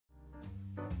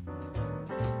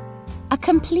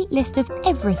complete list of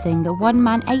everything that one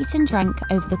man ate and drank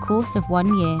over the course of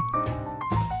 1 year.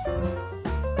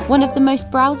 One of the most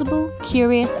browsable,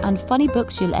 curious and funny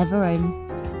books you'll ever own.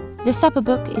 The Supper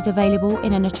Book is available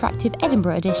in an attractive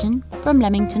Edinburgh edition from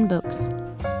Leamington Books.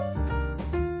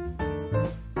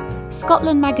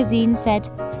 Scotland magazine said,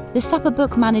 "The Supper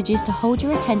Book manages to hold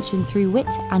your attention through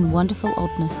wit and wonderful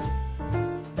oddness."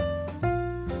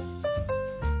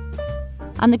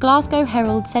 And the Glasgow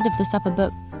Herald said of the Supper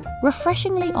Book,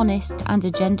 "Refreshingly honest and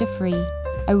agenda-free,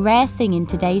 a rare thing in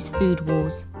today's food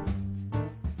wars.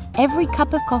 Every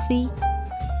cup of coffee,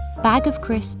 bag of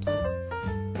crisps,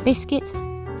 biscuit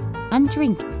and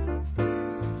drink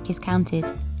is counted."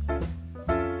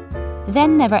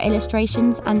 Then there are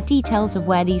illustrations and details of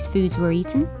where these foods were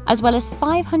eaten, as well as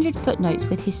 500 footnotes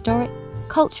with historic,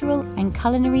 cultural and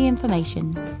culinary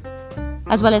information,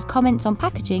 as well as comments on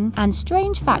packaging and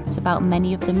strange facts about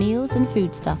many of the meals and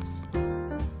foodstuffs.